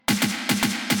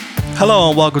Hello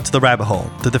and welcome to The Rabbit Hole,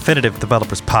 the definitive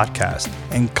developers podcast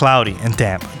in cloudy and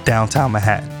damp downtown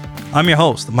Manhattan. I'm your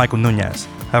host, Michael Nunez.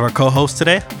 I have our co-host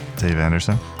today, Dave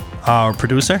Anderson, our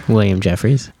producer, William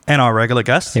Jeffries, and our regular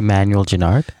guest, Emmanuel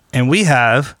Gennard. And we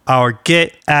have our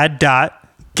git add dot,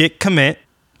 git commit.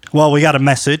 Well, we got a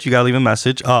message. You got to leave a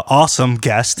message. Awesome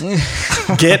guest.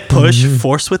 Git push,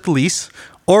 force with lease,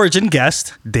 origin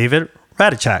guest, David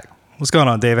Rataczak. What's going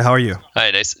on, David? How are you? Hi,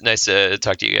 nice to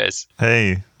talk to you guys.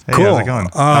 Hey, cool. How's it going?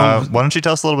 Why don't you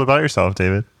tell us a little bit about yourself,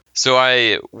 David? So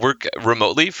I work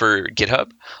remotely for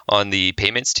GitHub on the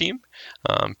payments team.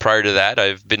 Prior to that,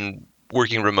 I've been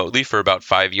working remotely for about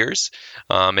 5 years.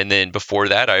 And then before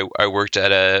that, I worked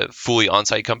at a fully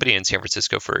on-site company in San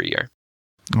Francisco for a year.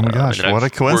 Oh my gosh, what a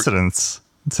coincidence.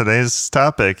 Today's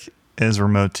topic is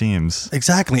remote teams.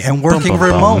 Exactly, and working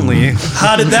remotely.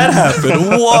 How did that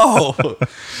happen? Whoa!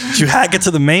 Did you hack it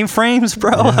to the mainframes,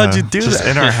 bro? Yeah, How'd you do just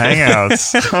that? in our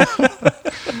Hangouts.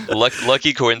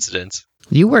 Lucky coincidence.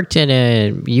 You worked at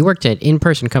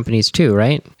in-person companies too,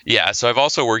 right? Yeah, so I've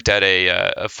also worked at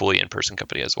a fully in-person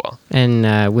company as well.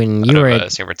 And when you were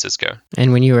at San Francisco.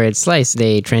 And when you were at Slice,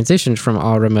 they transitioned from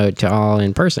all remote to all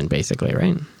in-person, basically,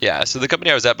 right? Yeah, so the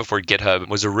company I was at before GitHub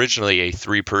was originally a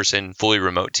 3-person fully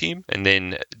remote team, and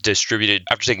then distributed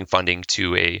after taking funding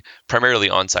to a primarily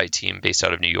on-site team based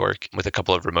out of New York with a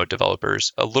couple of remote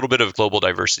developers. A little bit of global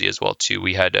diversity as well too.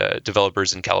 We had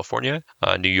developers in California,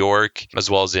 New York, as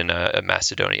well as in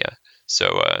Macedonia.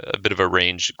 So a bit of a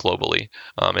range globally.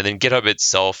 And then GitHub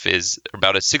itself is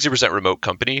about a 60% remote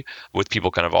company with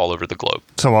people kind of all over the globe.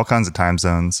 So all kinds of time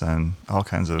zones and all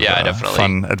kinds of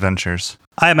fun adventures.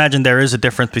 I imagine there is a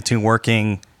difference between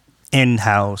working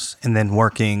in-house and then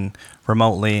working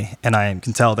remotely. And I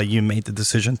can tell that you made the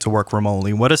decision to work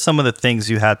remotely. What are some of the things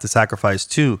you had to sacrifice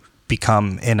to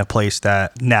become in a place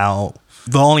that now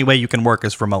the only way you can work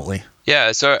is remotely?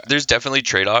 Yeah, so there's definitely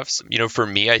trade-offs. For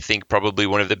me, I think probably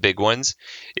one of the big ones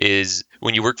is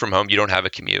when you work from home, you don't have a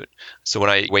commute. So when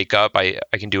I wake up, I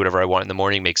can do whatever I want in the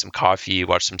morning, make some coffee,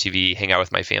 watch some TV, hang out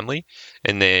with my family.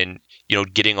 And then,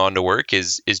 getting on to work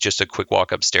is just a quick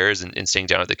walk upstairs and sitting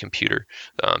down at the computer.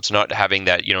 So not having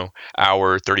that,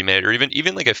 hour, 30-minute, or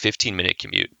even like a 15-minute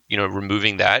commute,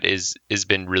 removing that has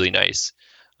been really nice.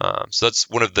 So that's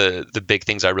one of the big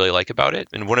things I really like about it.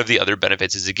 And one of the other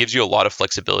benefits is it gives you a lot of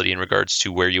flexibility in regards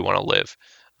to where you want to live.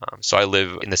 So I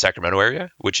live in the Sacramento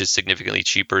area, which is significantly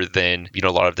cheaper than, a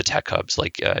lot of the tech hubs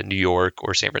like New York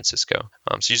or San Francisco.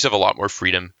 So you just have a lot more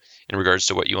freedom in regards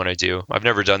to what you want to do. I've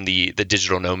never done the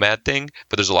digital nomad thing,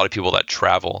 but there's a lot of people that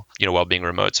travel, while being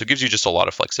remote. So it gives you just a lot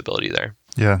of flexibility there.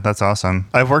 Yeah, that's awesome.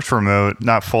 I've worked remote,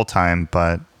 not full-time,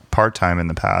 but part-time in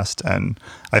the past, and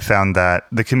I found that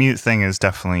the commute thing is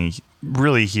definitely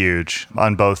really huge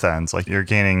on both ends. Like you're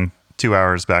gaining 2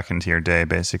 hours back into your day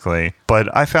basically.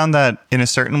 But I found that in a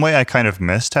certain way I kind of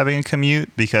missed having a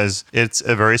commute because it's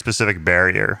a very specific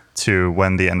barrier to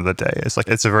when the end of the day is. Like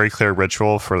it's a very clear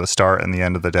ritual for the start and the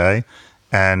end of the day.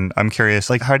 And I'm curious,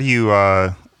 like how do you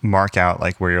mark out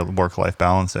like where your work-life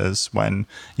balance is when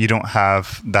you don't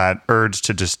have that urge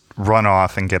to just run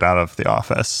off and get out of the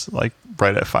office like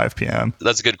right at 5 p.m.?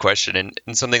 That's a good question,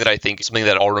 and something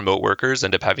that all remote workers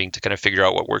end up having to kind of figure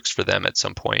out what works for them at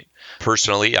some point.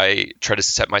 Personally, I try to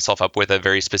set myself up with a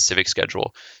very specific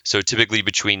schedule. So typically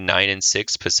between 9 and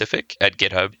 6 Pacific at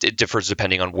GitHub. It differs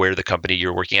depending on where the company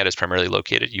you're working at is primarily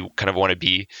located. You kind of want to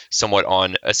be somewhat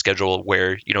on a schedule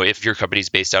where, if your company's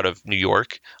based out of New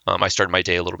York, I started my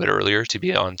day a little bit earlier to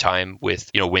be on time with,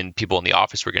 when people in the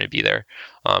office were going to be there.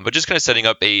 But just kind of setting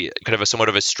up a kind of a somewhat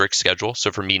of a strict schedule.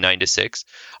 So for me, 9 to 6,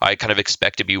 I kind of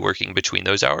expect to be working between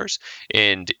those hours.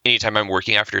 And anytime I'm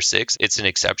working after 6, it's an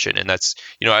exception. And that's,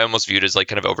 I almost view it as like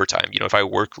kind of overtime. If I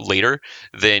work later,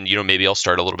 then, maybe I'll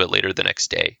start a little bit later the next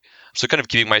day. So kind of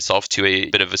keeping myself to a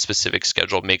bit of a specific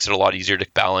schedule makes it a lot easier to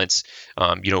balance,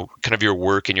 kind of your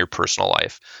work and your personal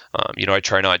life. I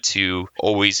try not to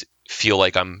always feel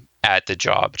like I'm at the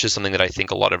job, which is something that I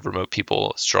think a lot of remote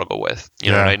people struggle with.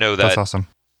 And I know that that's awesome.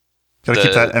 Got to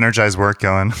keep that energized work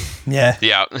going. Yeah.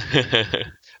 Yeah.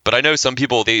 But I know some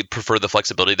people, they prefer the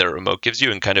flexibility that a remote gives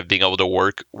you and kind of being able to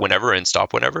work whenever and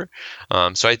stop whenever.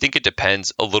 So I think it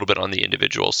depends a little bit on the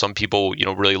individual. Some people,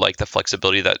 really like the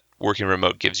flexibility that working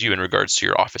remote gives you in regards to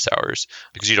your office hours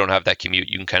because you don't have that commute.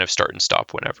 You can kind of start and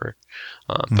stop whenever.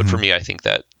 But for me, I think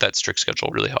that strict schedule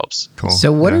really helps. Cool.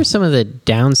 So what are some of the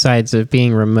downsides of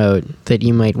being remote that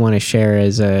you might want to share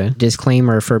as a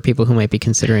disclaimer for people who might be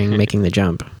considering making the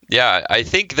jump? Yeah, I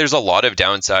think there's a lot of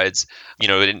downsides.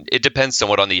 It depends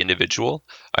somewhat on the individual.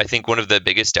 I think one of the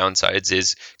biggest downsides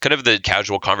is kind of the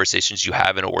casual conversations you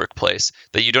have in a workplace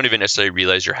that you don't even necessarily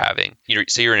realize you're having.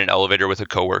 Say you're in an elevator with a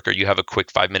coworker, you have a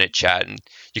quick 5-minute chat and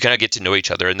you kind of get to know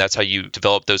each other. And that's how you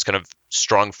develop those kind of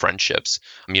strong friendships,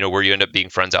 where you end up being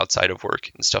friends outside of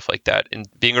work and stuff like that. And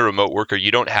being a remote worker,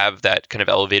 you don't have that kind of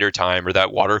elevator time or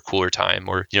that water cooler time,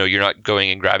 or, you're not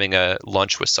going and grabbing a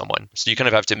lunch with someone. So you kind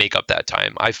of have to make up that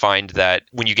time. I find that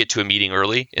when you get to a meeting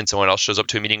early and someone else shows up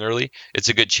to a meeting early, it's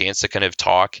a good chance to kind of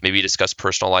talk, maybe discuss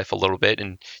personal life a little bit,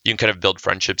 and you can kind of build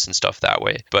friendships and stuff that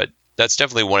way. But that's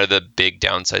definitely one of the big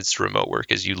downsides to remote work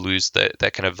is you lose that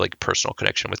kind of like personal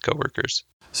connection with coworkers.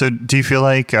 So do you feel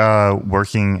like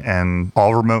working in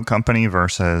all remote company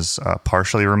versus a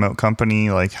partially remote company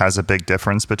has a big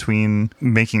difference between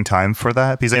making time for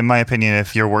that? Because in my opinion,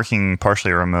 if you're working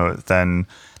partially remote, then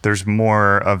there's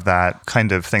more of that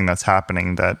kind of thing that's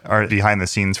happening that are behind the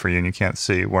scenes for you and you can't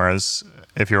see. Whereas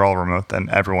if you're all remote, then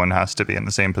everyone has to be in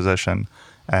the same position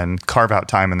and carve out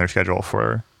time in their schedule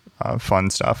for fun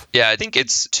stuff. Yeah, I think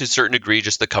it's to a certain degree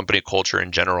just the company culture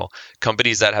in general.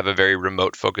 Companies that have a very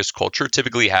remote focused culture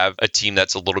typically have a team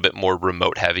that's a little bit more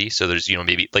remote heavy. So there's,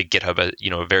 maybe like GitHub,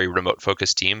 a very remote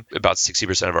focused team. About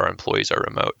 60% of our employees are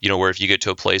remote. Where if you get to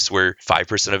a place where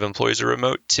 5% of employees are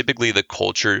remote, typically the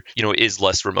culture, is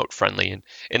less remote friendly.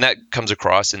 And that comes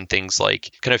across in things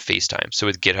like kind of FaceTime. So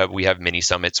with GitHub, we have mini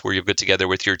summits where you get together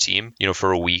with your team,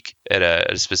 for a week at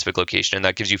a specific location. And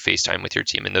that gives you FaceTime with your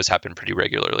team. And those happen pretty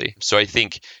regularly. So I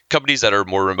think companies that are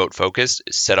more remote focused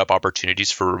set up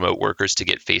opportunities for remote workers to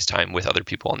get FaceTime with other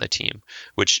people on the team,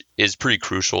 which is pretty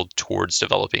crucial towards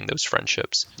developing those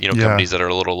friendships. Companies that are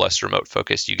a little less remote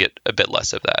focused, you get a bit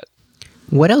less of that.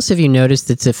 What else have you noticed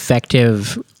that's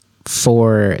effective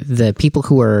for the people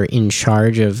who are in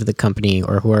charge of the company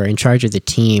or who are in charge of the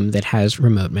team that has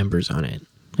remote members on it?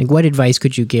 What advice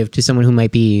could you give to someone who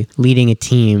might be leading a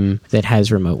team that has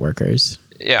remote workers?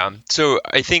 Yeah. So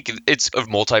I think it's a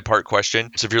multi-part question.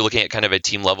 So if you're looking at kind of a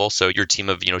team level, so your team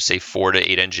of, say 4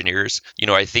 to 8 engineers,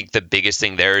 I think the biggest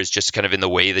thing there is just kind of in the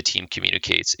way the team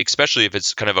communicates, especially if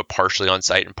it's kind of a partially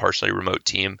on-site and partially remote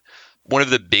team. One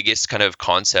of the biggest kind of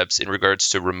concepts in regards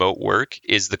to remote work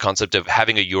is the concept of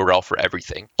having a URL for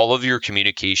everything. All of your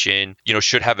communication,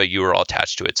 should have a URL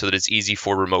attached to it so that it's easy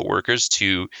for remote workers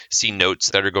to see notes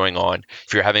that are going on.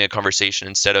 If you're having a conversation,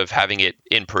 instead of having it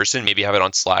in person, maybe have it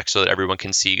on Slack so that everyone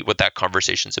can see what that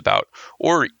conversation's about.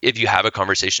 Or if you have a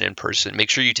conversation in person,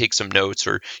 make sure you take some notes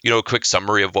or, a quick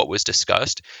summary of what was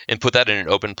discussed and put that in an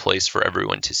open place for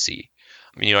everyone to see.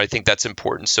 I think that's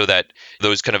important so that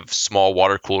those kind of small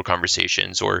water cooler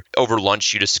conversations or over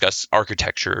lunch, you discuss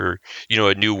architecture, or,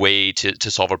 a new way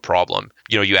to solve a problem.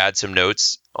 You add some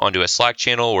notes onto a Slack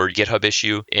channel or GitHub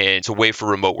issue, and it's a way for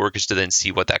remote workers to then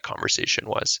see what that conversation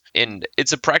was. And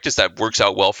it's a practice that works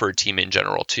out well for a team in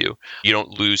general too. You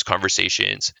don't lose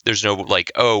conversations. There's no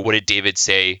what did David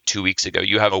say 2 weeks ago?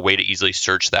 You have a way to easily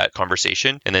search that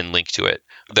conversation and then link to it.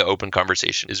 The open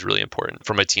conversation is really important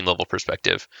from a team level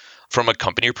perspective. From a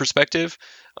company perspective,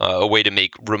 a way to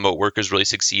make remote workers really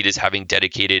succeed is having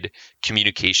dedicated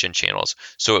communication channels.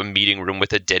 So a meeting room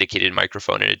with a dedicated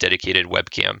microphone and a dedicated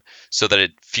webcam so that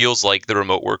it feels like the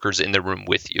remote worker's in the room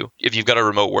with you. If you've got a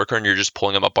remote worker and you're just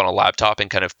pulling them up on a laptop and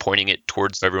kind of pointing it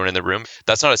towards everyone in the room,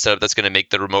 that's not a setup that's going to make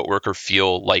the remote worker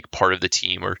feel like part of the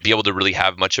team or be able to really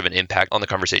have much of an impact on the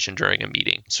conversation during a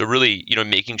meeting. So really,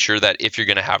 making sure that if you're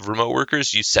going to have remote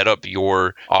workers, you set up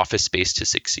your office space to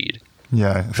succeed.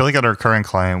 Yeah, I feel like at our current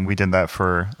client, we did that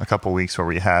for a couple of weeks where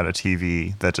we had a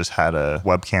TV that just had a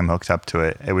webcam hooked up to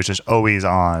it. It was just always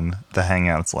on the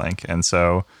Hangouts link. And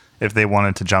so if they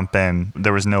wanted to jump in,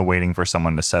 there was no waiting for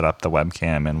someone to set up the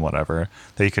webcam and whatever.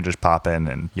 They could just pop in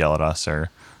and yell at us or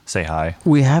say hi.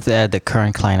 We have that at the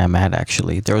current client I'm at,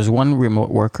 actually. There was one remote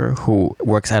worker who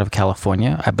works out of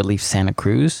California, I believe Santa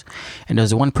Cruz. And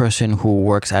there's one person who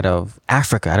works out of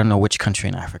Africa. I don't know which country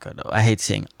in Africa, though. I hate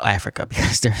saying Africa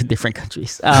because they're different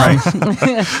countries. But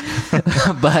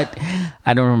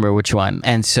I don't remember which one.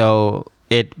 And so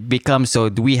it becomes, so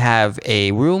we have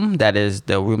a room that is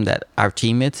the room that our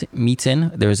team meets in.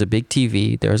 There's a big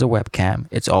TV. There's a webcam.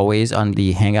 It's always on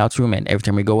the Hangouts room. And every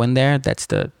time we go in there, that's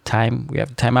the time. We have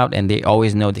the timeout. And they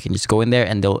always know they can just go in there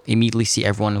and they'll immediately see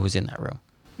everyone who's in that room.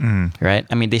 Right?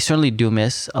 I mean, they certainly do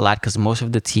miss a lot because most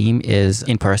of the team is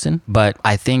in person. But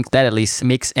I think that at least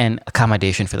makes an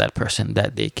accommodation for that person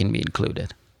that they can be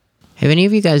included. Have any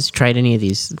of you guys tried any of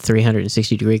these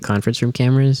 360-degree conference room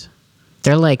cameras?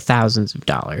 They're like thousands of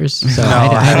dollars. So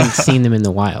I haven't seen them in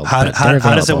the wild. How does it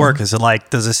available. work? Is it like,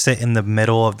 does it sit in the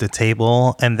middle of the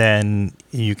table and then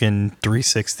you can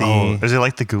 360? Oh, is it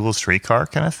like the Google Streetcar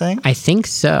kind of thing? I think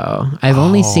so. I've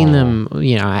only seen them,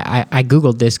 I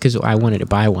Googled this because I wanted to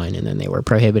buy one and then they were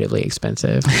prohibitively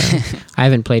expensive. So I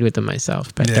haven't played with them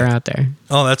myself, but they're out there.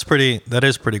 Oh, that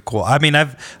is pretty cool. I mean,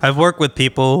 I've worked with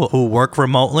people who work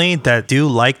remotely that do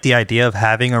like the idea of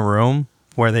having a room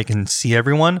where they can see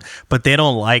everyone, but they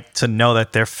don't like to know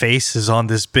that their face is on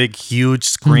this big, huge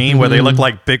screen where they look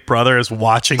like Big Brother is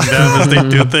watching them as they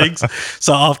do things.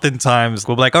 So oftentimes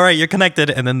we'll be like, all right, you're connected.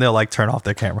 And then they'll like turn off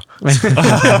their camera. Just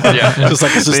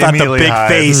like, it's just not the big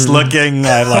face looking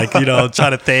at like,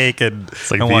 trying to think. And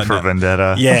it's like V for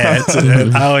Vendetta. Yeah.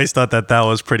 I always thought that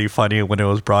was pretty funny when it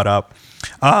was brought up.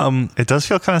 It does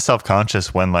feel kind of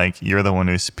self-conscious when like you're the one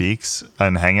who speaks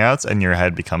on Hangouts and your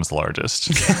head becomes largest.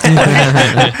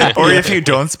 Or if you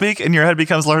don't speak and your head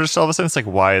becomes largest, all of a sudden it's like,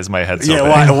 why is my head so big?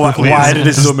 Why did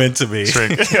it zoom into me?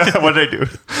 What did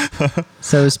I do?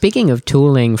 So speaking of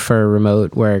tooling for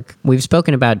remote work, we've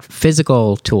spoken about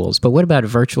physical tools, but what about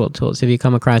virtual tools? Have you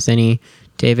come across any,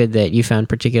 David, that you found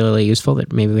particularly useful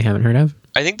that maybe we haven't heard of?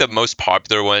 I think the most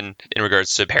popular one in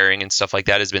regards to pairing and stuff like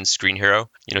that has been Screen Hero.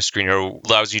 Screen Hero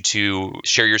allows you to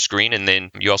share your screen, and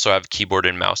then you also have keyboard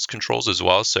and mouse controls as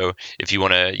well. So if you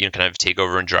want to kind of take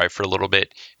over and drive for a little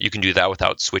bit, you can do that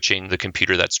without switching the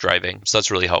computer that's driving. So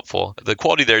that's really helpful. The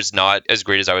quality there is not as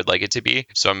great as I would like it to be.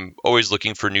 So I'm always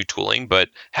looking for new tooling, but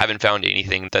haven't found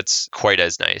anything that's quite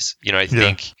as nice. I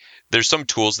think there's some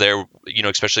tools there,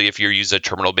 especially if you use a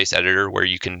terminal-based editor where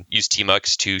you can use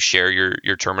Tmux to share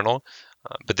your terminal.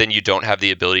 But then you don't have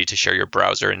the ability to share your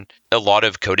browser. And a lot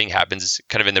of coding happens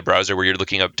kind of in the browser where you're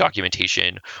looking up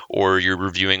documentation or you're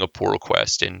reviewing a pull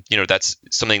request. And, that's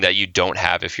something that you don't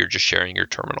have if you're just sharing your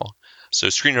terminal. So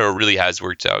Screen Hero really has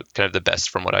worked out kind of the best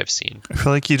from what I've seen. I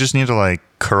feel like you just need to like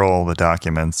curl the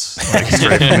documents like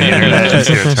straight from the internet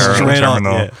into a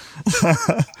terminal.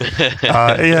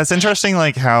 It's interesting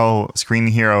like how Screen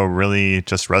Hero really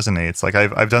just resonates. Like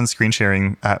I've done screen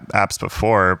sharing apps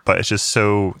before, but it's just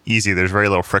so easy. There's very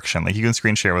little friction. Like you can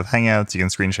screen share with Hangouts, you can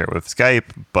screen share with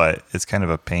Skype, but it's kind of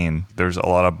a pain. There's a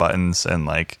lot of buttons and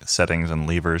like settings and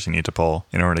levers you need to pull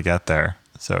in order to get there.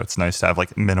 So it's nice to have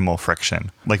like minimal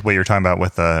friction, like what you're talking about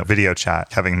with a video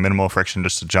chat, having minimal friction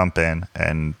just to jump in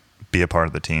and be a part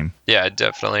of the team. Yeah,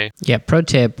 definitely. Yeah, pro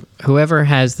tip, whoever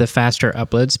has the faster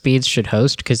upload speeds should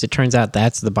host, because it turns out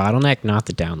that's the bottleneck, not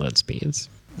the download speeds.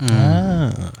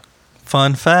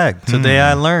 Fun fact. Today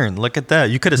I learned. Look at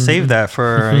that. You could have saved that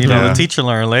for the teacher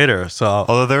learn later. So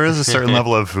although there is a certain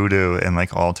level of voodoo in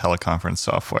like all teleconference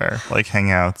software, like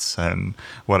Hangouts and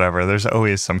whatever, there's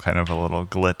always some kind of a little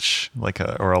glitch,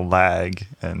 or a lag,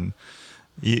 and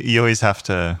you always have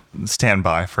to stand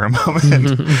by for a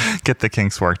moment, get the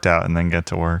kinks worked out, and then get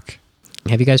to work.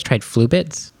 Have you guys tried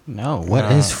Flubits? No, what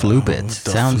is Flubits?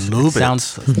 Sounds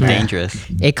dangerous.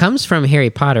 It comes from Harry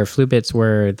Potter. Flubits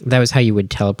that was how you would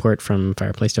teleport from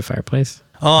fireplace to fireplace.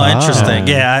 Oh, interesting.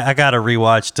 Yeah, I got to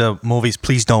rewatch the movies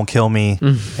Please Don't Kill Me,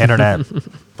 Internet.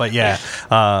 But yeah.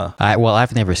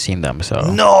 I've never seen them,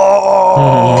 so. No!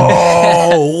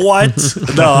 What?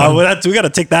 No, we got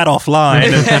to take that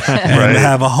offline and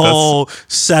have a whole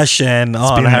session it's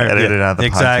on being edited out of the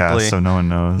podcast, so no one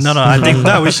knows. No, I think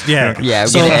that we should, Yeah,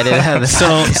 we're going to edit it out of the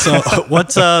podcast. So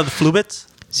what's Flubits?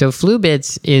 So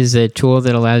Flubits is a tool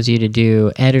that allows you to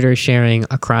do editor sharing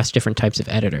across different types of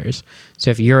editors. So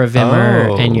if you're a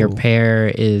Vimmer and your pair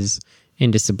is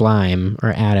into Sublime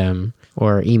or Atom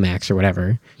or Emacs or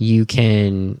whatever, you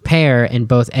can pair and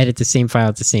both edit the same file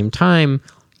at the same time,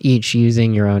 each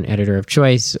using your own editor of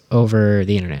choice over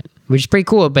the internet, which is pretty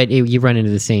cool. But you run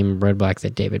into the same roadblock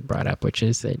that David brought up, which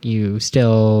is that you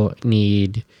still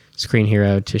need Screen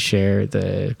Hero to share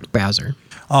the browser.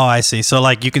 Oh, I see. So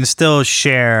like you can still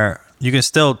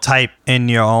type in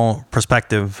your own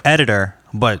perspective editor,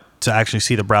 but to actually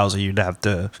see the browser, you'd have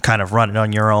to kind of run it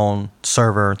on your own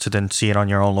server to then see it on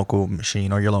your own local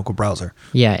machine or your local browser.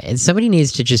 Yeah, and somebody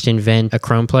needs to just invent a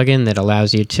Chrome plugin that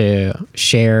allows you to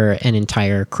share an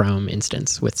entire Chrome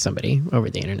instance with somebody over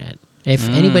the internet. If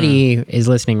anybody is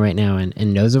listening right now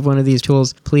and knows of one of these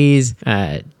tools, please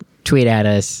tweet at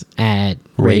us at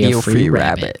Radio Free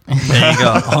Rabbit. There you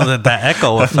go. Oh, that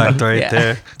echo effect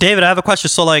there. David, I have a question.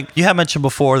 So like you have mentioned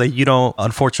before that you don't,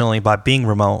 unfortunately, by being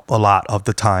remote a lot of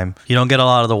the time, you don't get a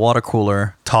lot of the water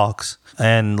cooler talks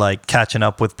and like catching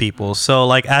up with people. So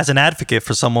like as an advocate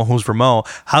for someone who's remote,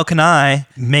 how can I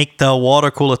make the water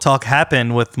cooler talk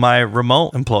happen with my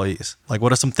remote employees? Like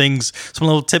what are some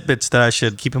little tidbits that I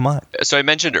should keep in mind? So I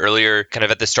mentioned earlier, kind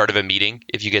of at the start of a meeting,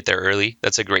 if you get there early,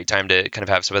 that's a great time to kind of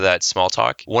have some of that had small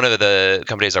talk. One of the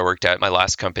companies I worked at, my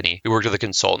last company, we worked with a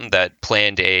consultant that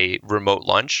planned a remote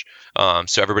lunch.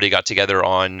 So everybody got together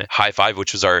on High Five,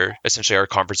 which was essentially our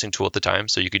conferencing tool at the time.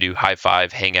 So you could do High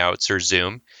Five, Hangouts, or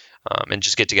Zoom. And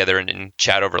just get together and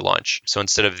chat over lunch. So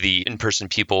instead of the in-person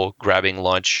people grabbing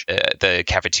lunch at the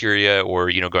cafeteria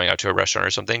or going out to a restaurant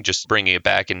or something, just bringing it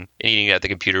back and eating it at the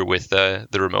computer with the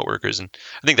remote workers. And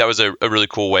I think that was a really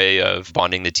cool way of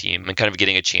bonding the team and kind of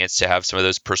getting a chance to have some of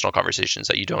those personal conversations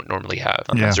that you don't normally have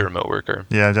as a remote worker.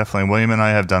 Yeah, definitely. William and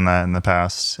I have done that in the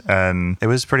past, and it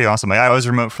was pretty awesome. I was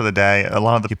remote for the day. A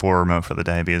lot of the people were remote for the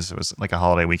day because it was like a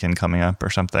holiday weekend coming up or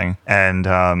something. And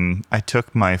I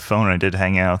took my phone and I did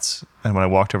Hangouts. And when I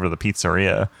walked over to the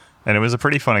pizzeria, and it was a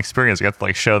pretty fun experience. I got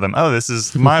to show them, oh, this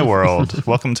is my world.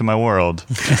 Welcome to my world.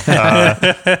 And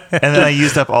then I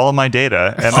used up all of my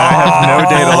data, and I have no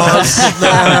data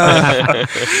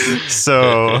left.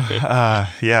 So,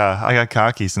 yeah, I got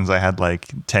cocky since I had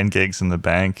 10 gigs in the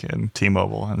bank and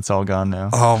T-Mobile, and it's all gone now.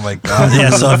 Oh my God.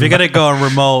 Yeah, so if you're going to go on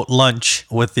remote lunch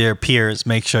with your peers,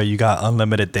 make sure you got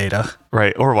unlimited data.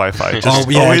 Right, or Wi-Fi. Just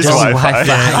always Wi-Fi.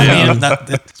 I mean,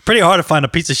 it's pretty hard to find a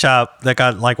pizza shop that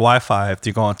got Wi-Fi if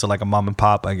you go into a mom and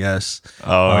pop, I guess.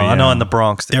 Oh, yeah. I know in the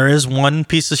Bronx there is one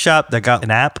pizza shop that got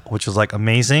an app, which is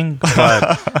amazing,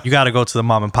 but you got to go to the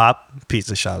mom and pop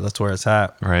pizza shop. That's where it's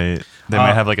at. Right. They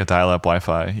might have a dial-up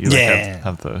Wi-Fi. You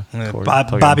have the cord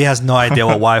Bobby has no idea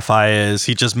what Wi-Fi is.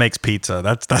 He just makes pizza.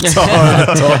 That's all.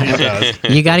 That's all he does.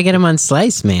 You got to get him on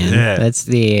Slice, man. Yeah. That's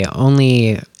the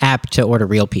only app to order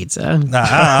real pizza.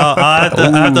 I have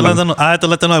to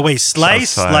let them know. Wait,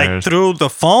 Slice through the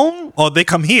phone, or they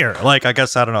come here? I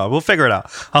guess I don't know. We'll figure it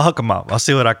out. I'll hook them up. I'll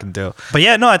see what I can do. But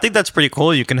yeah, no, I think that's pretty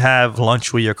cool. You can have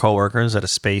lunch with your coworkers at a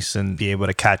space and be able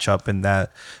to catch up in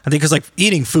that. I think because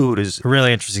eating food is a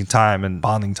really interesting time and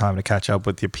bonding time to catch up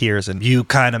with your peers, and you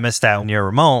kind of miss that when you're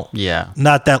remote. Yeah.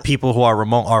 Not that people who are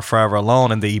remote are forever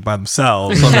alone and they eat by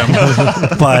themselves,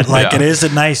 but it is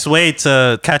a nice way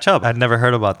to catch up. I'd never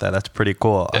heard about that. That's pretty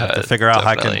cool. I have to figure out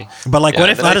how I can. But what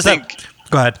if? How does that?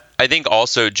 Go ahead. I think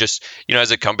also just,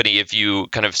 as a company, if you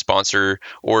kind of sponsor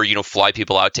or, fly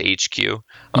people out to HQ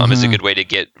is a good way to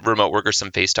get remote workers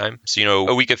some FaceTime. So,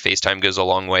 a week of FaceTime goes a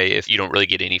long way if you don't really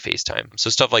get any FaceTime.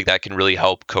 So stuff like that can really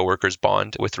help coworkers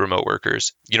bond with remote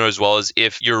workers, as well as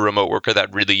if you're a remote worker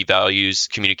that really values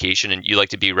communication and you like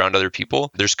to be around other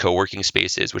people, there's co-working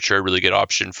spaces, which are a really good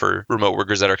option for remote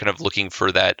workers that are kind of looking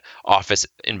for that office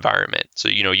environment. So,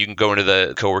 you can go into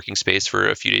the co-working space for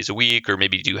a few days a week, or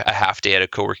maybe do a half day at a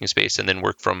co-working space and then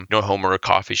work from home or a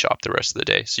coffee shop the rest of the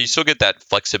day. So you still get that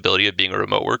flexibility of being a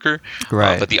remote worker,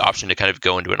 right? But the option to kind of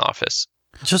go into an office.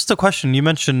 Just a question. You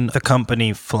mentioned a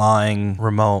company flying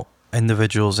remote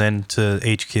individuals into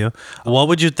HQ. What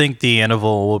would you think the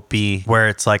interval would be where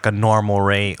it's a normal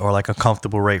rate or a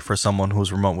comfortable rate for someone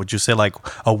who's remote? Would you say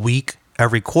a week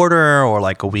every quarter or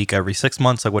a week every 6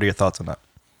 months? What are your thoughts on that?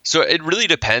 So it really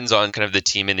depends on kind of the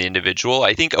team and the individual.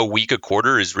 I think a week a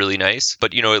quarter is really nice,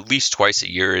 but at least twice a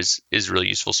year is really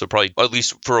useful. So probably at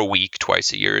least for a week,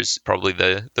 twice a year is probably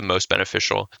the most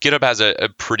beneficial. GitHub has a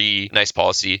pretty nice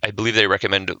policy. I believe they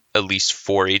recommend at least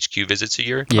 4 HQ visits a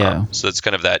year. Yeah. So it's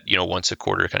kind of that, once a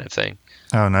quarter kind of thing.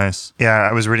 Oh, nice. Yeah,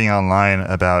 I was reading online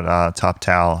about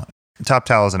TopTal.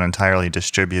 TopTal is an entirely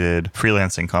distributed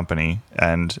freelancing company,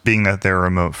 and being that they're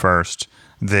remote first,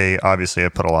 they obviously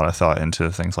have put a lot of thought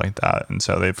into things like that. And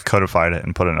so they've codified it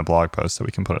and put it in a blog post that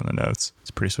we can put in the notes.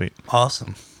 It's pretty sweet.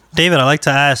 Awesome. David, I'd like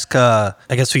to ask, I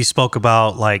guess we spoke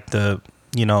about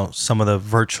some of the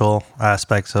virtual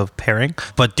aspects of pairing,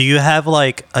 but do you have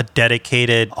a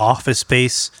dedicated office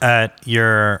space at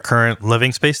your current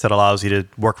living space that allows you to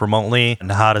work remotely?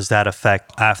 And how does that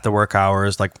affect after work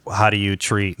hours? How do you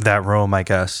treat that room, I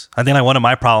guess? I think one of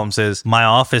my problems is my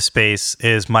office space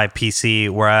is my PC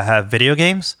where I have video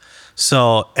games.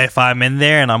 So if I'm in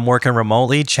there and I'm working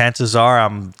remotely, chances are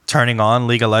I'm turning on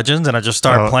League of Legends and I just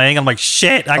start playing. I'm like,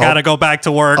 shit, I got to go back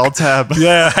to work. Alt tab.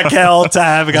 Yeah, I can't alt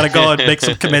tab. I got to go and make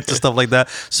some commits and stuff like that.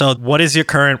 So what is your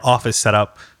current office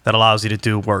setup that allows you to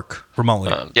do work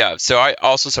remotely? So I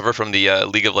also suffer from the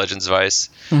League of Legends vice.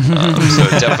 So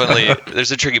definitely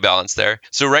there's a tricky balance there.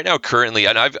 So right now, currently,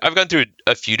 and I've gone through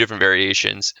a few different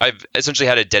variations. I've essentially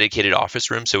had a dedicated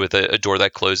office room, so with a door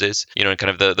that closes, and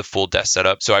kind of the full desk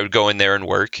setup. So I would go in there and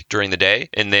work during the day,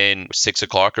 and then 6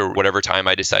 o'clock or whatever time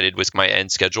I decided was my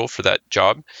end schedule for that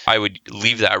job, I would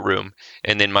leave that room,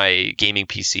 and then my gaming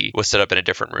PC was set up in a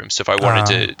different room. So if I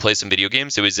wanted to play some video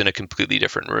games, it was in a completely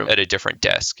different room at a different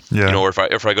desk. Yeah. Or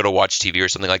if I go to watch TV or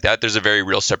something like that, there's a very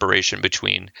real separation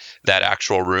between that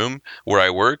actual room where I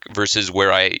work versus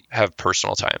where I have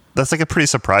personal time. That's a pretty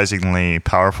surprisingly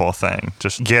powerful thing.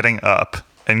 Just getting up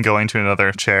and going to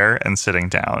another chair and sitting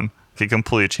down. It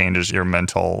completely changes your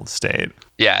mental state.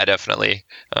 Yeah, definitely.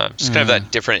 Just kind of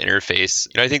that different interface.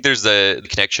 I think there's the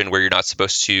connection where you're not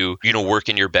supposed to, work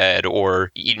in your bed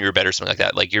or eat in your bed or something like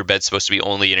that. Like your bed's supposed to be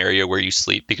only an area where you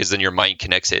sleep, because then your mind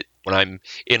connects it. When I'm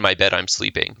in my bed, I'm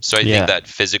sleeping. So I think that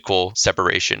physical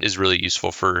separation is really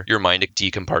useful for your mind to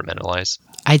decompartmentalize.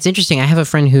 It's interesting. I have a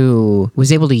friend who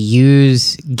was able to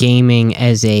use gaming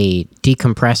as a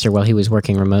decompressor while he was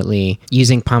working remotely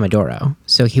using Pomodoro.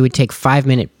 So he would take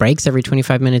 5-minute breaks every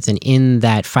 25 minutes, and in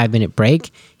that 5-minute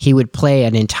break, he would play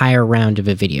an entire round of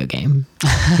a video game.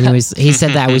 And he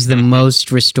said that was the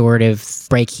most restorative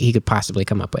break he could possibly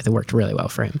come up with. It worked really well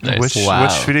for him. Nice. Which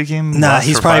video game? Nah, lasts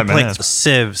he's for probably 5 playing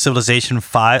minutes? Civilization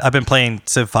 5. I've been playing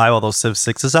Civ 5, although Civ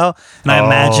 6 is out. And I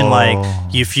imagine, like,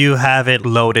 if you have it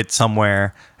loaded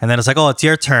somewhere, and then it's like, oh, it's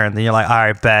your turn. Then you're like, all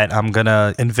right, bet, I'm going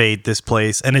to invade this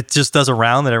place. And it just does a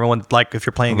round that everyone, like, if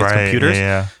you're playing against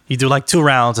computers, you do like 2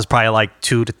 rounds. It's probably like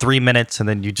 2 to 3 minutes, and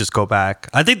then you just go back.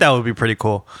 I think that would be pretty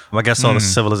cool. I guess all the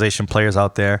Civilization players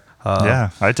out there. Yeah,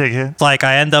 I take it. It's like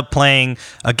I end up playing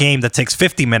a game that takes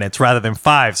 50 minutes rather than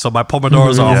 5, so my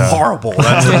Pomodoros are horrible.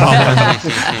 That's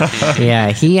the problem.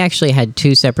 Yeah, he actually had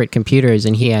 2 separate computers,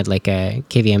 and he had like a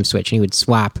KVM switch, and he would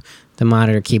swap the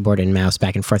monitor, keyboard, and mouse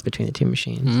back and forth between the 2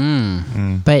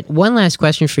 machines. But one last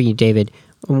question for you, David.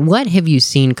 What have you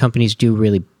seen companies do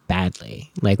really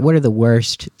badly? Like, what are the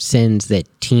worst sins that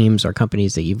teams or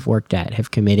companies that you've worked at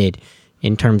have committed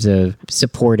in terms of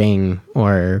supporting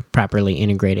or properly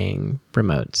integrating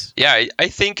remotes? Yeah, I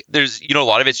think there's, a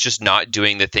lot of it's just not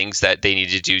doing the things that they need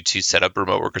to do to set up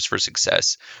remote workers for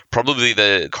success. Probably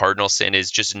the cardinal sin is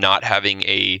just not having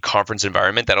a conference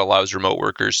environment that allows remote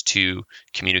workers to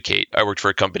communicate. I worked for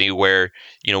a company where,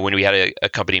 when we had a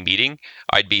company meeting,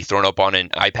 I'd be thrown up on an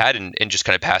iPad and just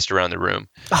kind of passed around the room,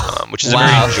 which is a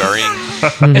very jarring.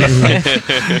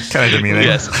 Kind of demeaning.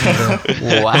 Yes.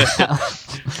 Wow.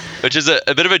 Which is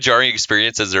a bit of a jarring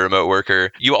experience as a remote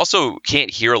worker. You also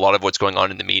can't hear a lot of what's going on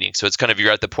in the meeting. So it's kind of,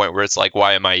 you're at the point where it's like,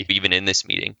 why am I even in this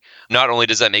meeting? Not only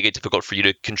does that make it difficult for you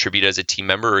to contribute as a team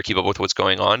member or keep up with what's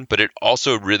going on, but it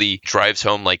also really drives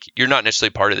home, like, you're not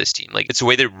necessarily part of this team. Like, it's a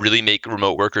way to really make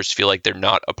remote workers feel like they're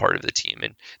not a part of the team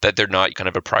and that they're not kind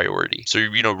of a priority. So,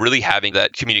 really having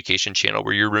that communication channel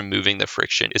where you're removing the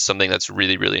friction is something that's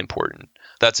really, really important.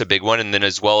 That's a big one. And then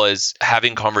as well as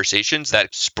having conversations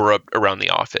that spur up around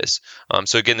the office.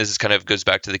 So again, this is kind of goes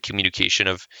back to the communication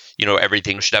of,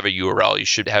 everything should have a URL. You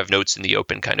should have notes in the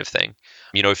open kind of thing.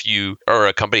 If you are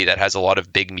a company that has a lot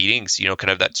of big meetings,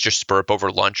 kind of that's just spur up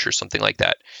over lunch or something like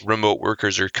that, remote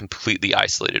workers are completely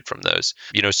isolated from those.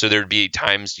 So there'd be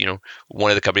times,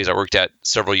 one of the companies I worked at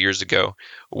several years ago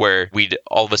where we'd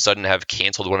all of a sudden have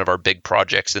canceled one of our big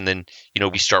projects, and then,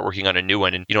 we start working on a new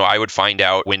one. And, I would find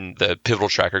out when the pivotal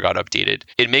tracker got updated.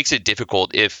 It makes it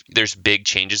difficult if there's big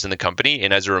changes in the company,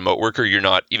 and as a remote worker, you're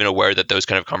not even aware that those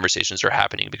kind of conversations are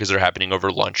happening because they're happening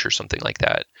over lunch or something like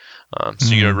that.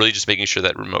 So, really just making sure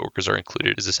that remote workers are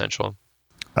included is essential.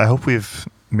 I hope we've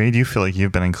made you feel like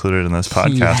you've been included in this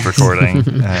podcast recording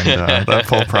and that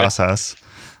full process.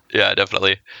 Yeah,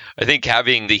 definitely. I think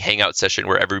having the hangout session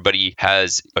where everybody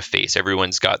has a face,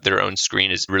 everyone's got their own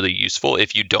screen is really useful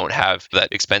if you don't have that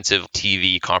expensive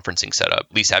TV conferencing setup.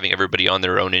 At least having everybody on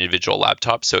their own individual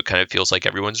laptop so it kind of feels like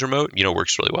everyone's remote,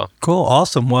 works really well. Cool.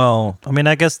 Awesome. Well,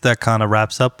 I guess that kind of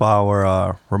wraps up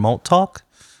our remote talk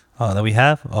that we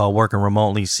have. Working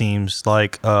remotely seems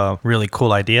like a really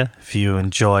cool idea if you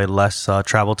enjoy less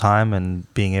travel time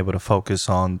and being able to focus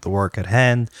on the work at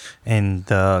hand in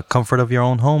the comfort of your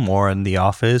own home or in the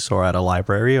office or at a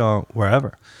library or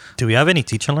wherever. Do we have any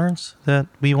teach and learns that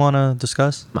we want to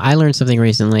discuss? I learned something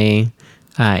recently.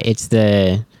 It's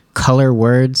the color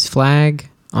words flag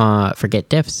for get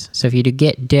diffs. So if you do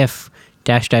get diff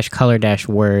 -- color -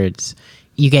 words,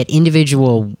 you get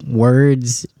individual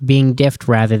words being diffed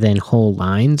rather than whole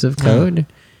lines of code.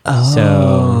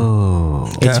 So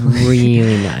it's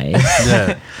really nice.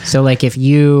 Yeah. So like if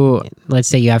let's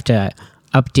say you have to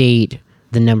update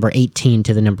the number 18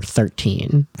 to the number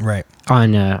 13 Right.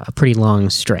 on a pretty long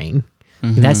string.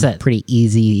 That's a pretty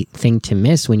easy thing to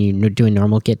miss when you're doing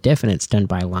normal get diff and it's done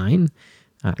by line.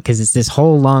 Because it's this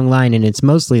whole long line and it's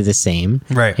mostly the same.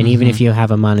 Right. And even if you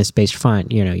have a monospaced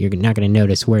font, you're not going to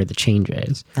notice where the change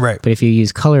is. Right. But if you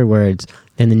use color words,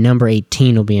 then the number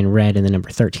 18 will be in red and the number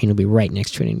 13 will be right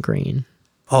next to it in green.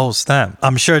 Oh, snap.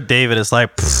 I'm sure David is like,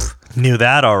 knew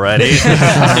that already.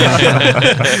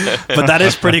 But that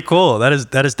is pretty cool. That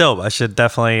is dope. I should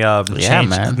definitely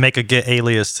make a Git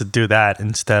alias to do that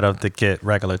instead of the Git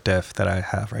regular diff that I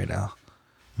have right now.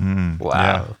 Wow.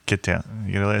 Yeah. Git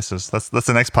aliases. That's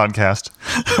the next podcast.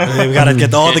 We got to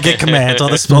get all the Git commands, all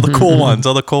the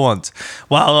cool ones.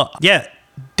 Well, yeah,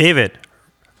 David,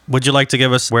 would you like to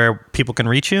give us where people can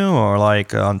reach you, or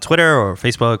like on Twitter or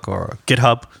Facebook or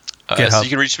GitHub? So you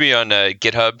can reach me on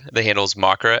GitHub. The handle is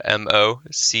Mockra,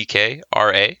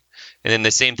 Mockra. And then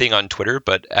the same thing on Twitter,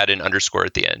 but add an underscore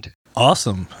at the end.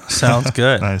 Awesome. Sounds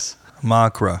good. Nice.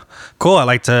 Mockra. Cool. I'd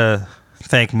like to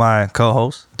thank my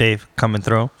co-host, Dave, coming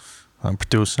through,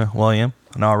 producer, William,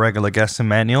 and our regular guest,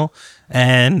 Emmanuel,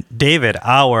 and David,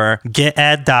 our git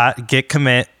add dot, git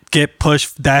commit, git push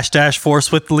 --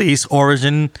 force with lease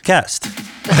origin guest.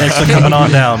 Thanks for coming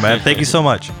on down, man. Thank you so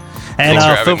much. And, Thanks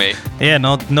for having me. Yeah,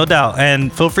 no doubt.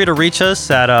 And feel free to reach us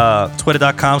at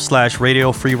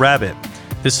twitter.com/radiofreerabbit.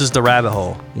 This is The Rabbit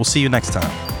Hole. We'll see you next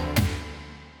time.